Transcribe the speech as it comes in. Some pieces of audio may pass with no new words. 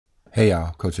Hey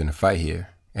y'all, Coach in the Fight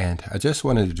here, and I just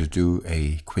wanted to do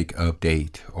a quick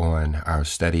update on our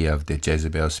study of the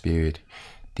Jezebel Spirit,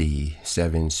 the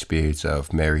 7 spirits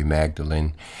of Mary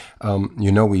Magdalene.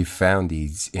 We found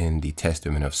these in the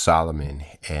Testament of Solomon,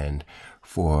 and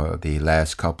for the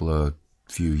last couple of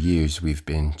few years, we've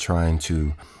been trying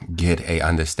to get a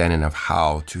understanding of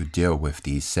how to deal with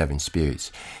these 7 spirits.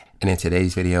 And in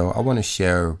today's video, I want to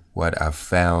share what I've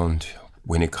found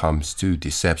when it comes to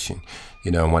deception.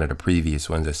 In one of the previous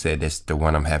ones, I said that's the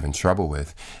one I'm having trouble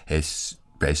with. It's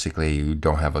basically you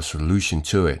don't have a solution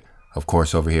to it. Of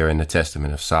course, over here in the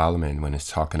Testament of Solomon, when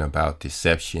it's talking about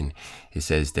deception, it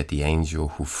says that the angel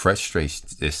who frustrates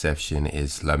deception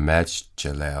is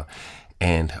Lamechalal.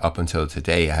 And up until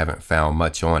today, I haven't found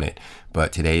much on it.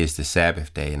 But today is the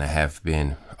Sabbath day, and I have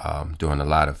been doing a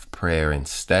lot of prayer and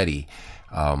study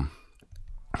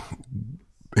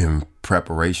in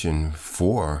preparation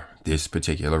for this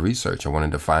particular research. I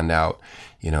wanted to find out,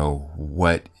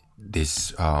 what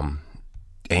this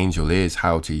angel is,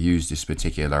 how to use this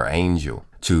particular angel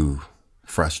to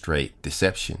frustrate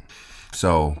deception.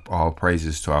 So all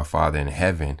praises to our Father in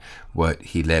heaven. What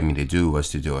he led me to do was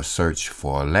to do a search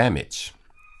for Lamech.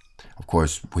 Of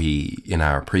course, in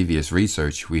our previous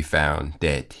research, we found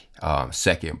that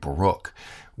Second Baruch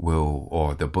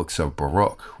or the books of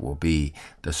Baruch will be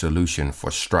the solution for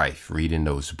strife. Reading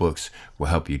those books will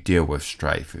help you deal with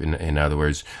strife. In other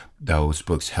words, those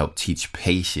books help teach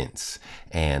patience.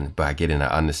 And by getting an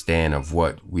understanding of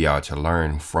what we are to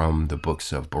learn from the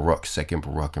books of Baruch, Second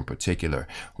Baruch in particular,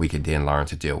 we can then learn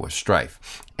to deal with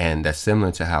strife. And that's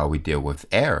similar to how we deal with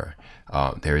error.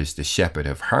 There is the shepherd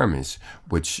of Hermas,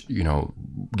 which,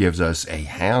 gives us a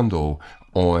handle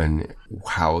on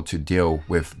how to deal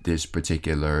with this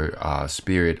particular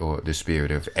spirit, or the spirit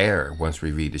of error. Once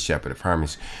we read the shepherd of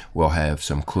Hermas, we'll have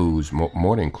some clues,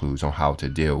 more than clues, on how to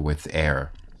deal with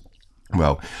error.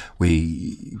 Well,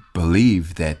 we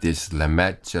believe that this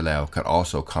Lamechalal could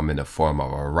also come in the form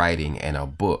of a writing and a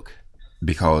book,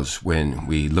 because when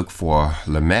we look for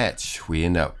Lamech, we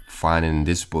end up finding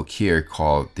this book here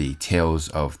called the Tales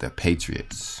of the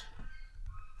Patriots.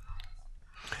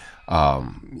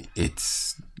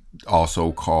 It's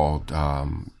also called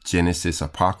Genesis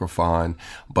Apocryphon,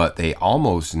 but they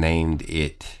almost named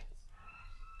it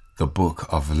the Book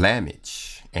of Lamech.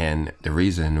 And the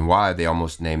reason why they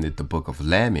almost named it the Book of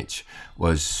Lamech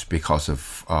was because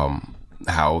of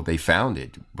how they found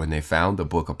it. When they found the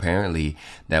book, apparently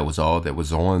that was all that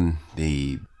was on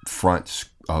the front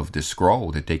of the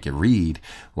scroll that they could read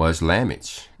was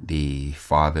Lamech, the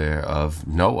father of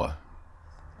Noah.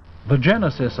 The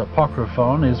Genesis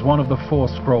Apocryphon is one of the 4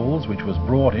 scrolls which was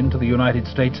brought into the United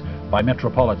States by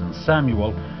Metropolitan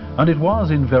Samuel, and it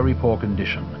was in very poor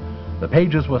condition. The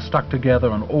pages were stuck together,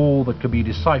 and all that could be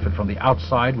deciphered from the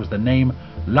outside was the name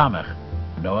Lamech,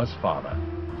 Noah's father.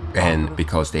 And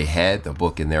because they had the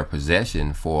book in their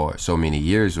possession for so many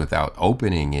years without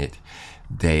opening it,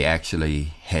 they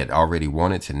actually had already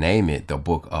wanted to name it the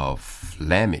Book of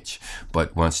Lamech.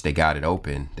 But once they got it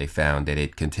open, they found that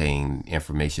it contained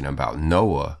information about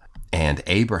Noah and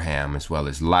Abraham, as well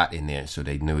as Lot in there. So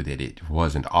they knew that it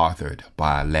wasn't authored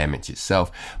by Lamech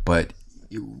itself. But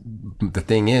the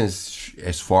thing is,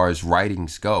 as far as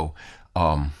writings go,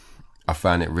 I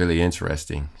find it really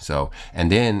interesting. So, and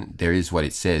then there is what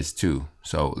it says too.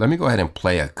 So let me go ahead and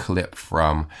play a clip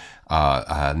from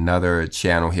another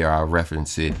channel here. I'll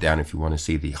reference it down if you want to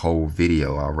see the whole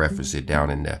video. I'll reference it down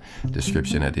in the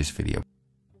description of this video.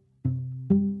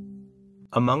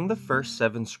 Among the first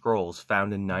 7 scrolls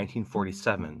found in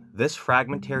 1947, this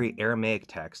fragmentary Aramaic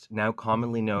text, now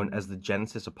commonly known as the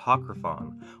Genesis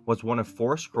Apocryphon, was one of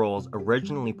 4 scrolls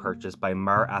originally purchased by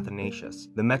Mar Athanasius,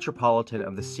 the Metropolitan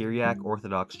of the Syriac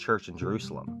Orthodox Church in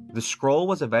Jerusalem. The scroll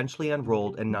was eventually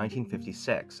unrolled in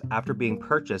 1956, after being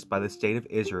purchased by the State of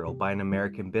Israel by an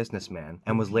American businessman,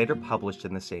 and was later published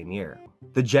in the same year.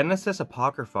 The Genesis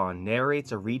Apocryphon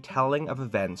narrates a retelling of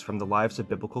events from the lives of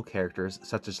biblical characters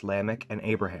such as Lamech and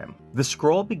Abraham. The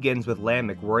scroll begins with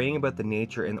Lamech worrying about the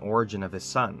nature and origin of his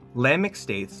son. Lamech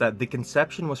states that the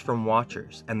conception was from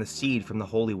watchers, and the seed from the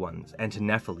holy ones, and to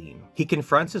Nephilim. He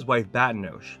confronts his wife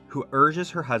Batanosh, who urges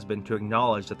her husband to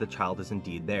acknowledge that the child is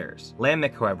indeed theirs.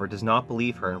 Lamech, however, does not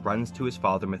believe her and runs to his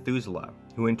father Methuselah,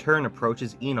 who in turn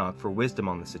approaches Enoch for wisdom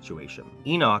on the situation.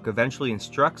 Enoch eventually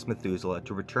instructs Methuselah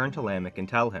to return to Lamech and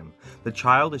tell him, "The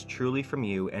child is truly from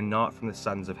you and not from the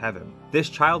sons of heaven." This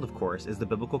child, of course, is the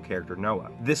biblical character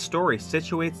Noah. This story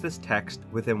situates this text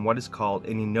within what is called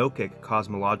an Enochic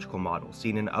cosmological model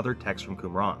seen in other texts from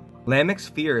Qumran. Lamech's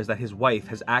fear is that his wife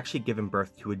has actually given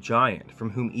birth to a giant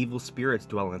from whom evil spirits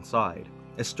dwell inside.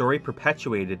 a story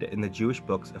perpetuated in the Jewish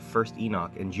books of 1st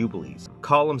Enoch and Jubilees.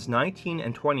 Columns 19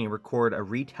 and 20 record a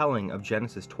retelling of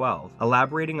Genesis 12,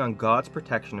 elaborating on God's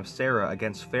protection of Sarah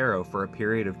against Pharaoh for a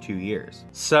period of 2 years.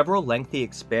 Several lengthy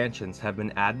expansions have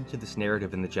been added to this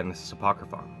narrative in the Genesis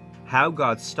Apocryphon. How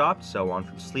God stopped Soan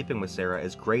from sleeping with Sarah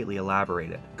is greatly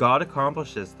elaborated. God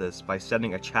accomplishes this by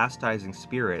sending a chastising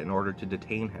spirit in order to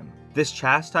detain him. This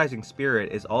chastising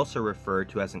spirit is also referred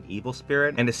to as an evil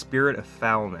spirit and a spirit of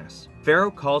foulness. Pharaoh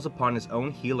calls upon his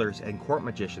own healers and court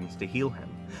magicians to heal him,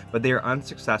 but they are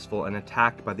unsuccessful and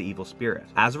attacked by the evil spirit.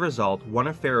 As a result, one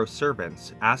of Pharaoh's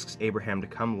servants asks Abraham to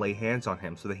come lay hands on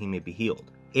him so that he may be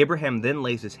healed. Abraham then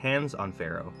lays his hands on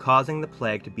Pharaoh, causing the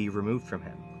plague to be removed from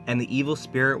him, and the evil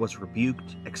spirit was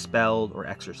rebuked, expelled, or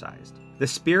exorcised. The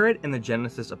spirit in the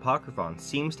Genesis Apocryphon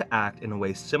seems to act in a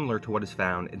way similar to what is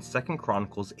found in 2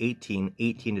 Chronicles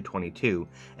 18:18-22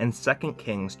 and 2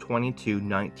 Kings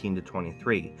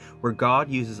 22:19-23, where God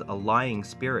uses a lying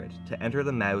spirit to enter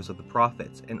the mouths of the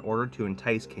prophets in order to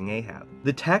entice King Ahab.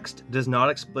 The text does not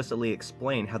explicitly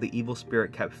explain how the evil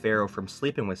spirit kept Pharaoh from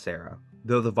sleeping with Sarah,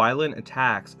 though the violent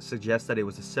attacks suggest that it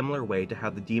was a similar way to how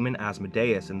the demon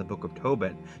Asmodeus in the Book of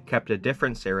Tobit kept a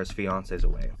different Sarah's fiancés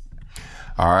away.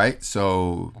 All right,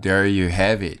 so there you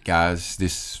have it, guys.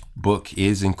 This book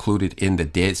is included in the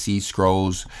Dead Sea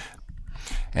Scrolls,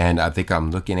 and I think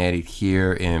I'm looking at it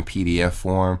here in PDF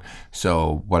form.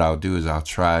 So what I'll do is I'll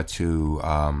try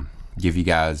to give you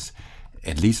guys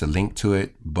at least a link to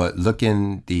it, but look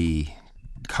in the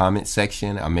comment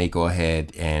section. I may go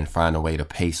ahead and find a way to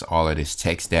paste all of this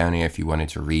text down here if you wanted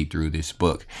to read through this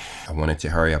book. I wanted to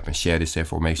hurry up and share this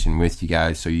information with you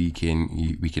guys so we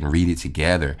can read it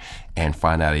together and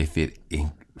find out if it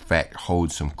in fact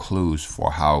holds some clues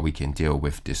for how we can deal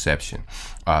with deception.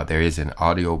 There is an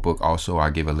audio book also.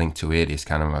 I'll give a link to it. It's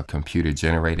kind of a computer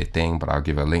generated thing, but I'll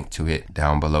give a link to it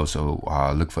down below, so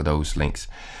look for those links.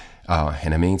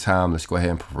 In the meantime, let's go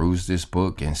ahead and peruse this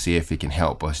book and see if it can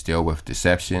help us deal with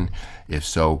deception. If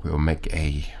so, we'll make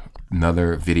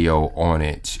another video on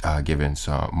it, giving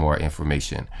some more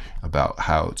information about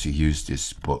how to use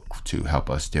this book to help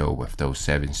us deal with those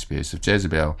 7 spirits of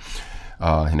Jezebel.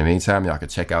 In the meantime, y'all can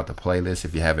check out the playlist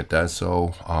if you haven't done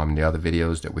so. The other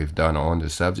videos that we've done on the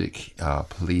subject,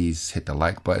 please hit the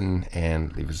like button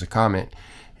and leave us a comment,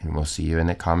 and we'll see you in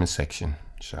the comment section.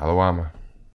 Shalom.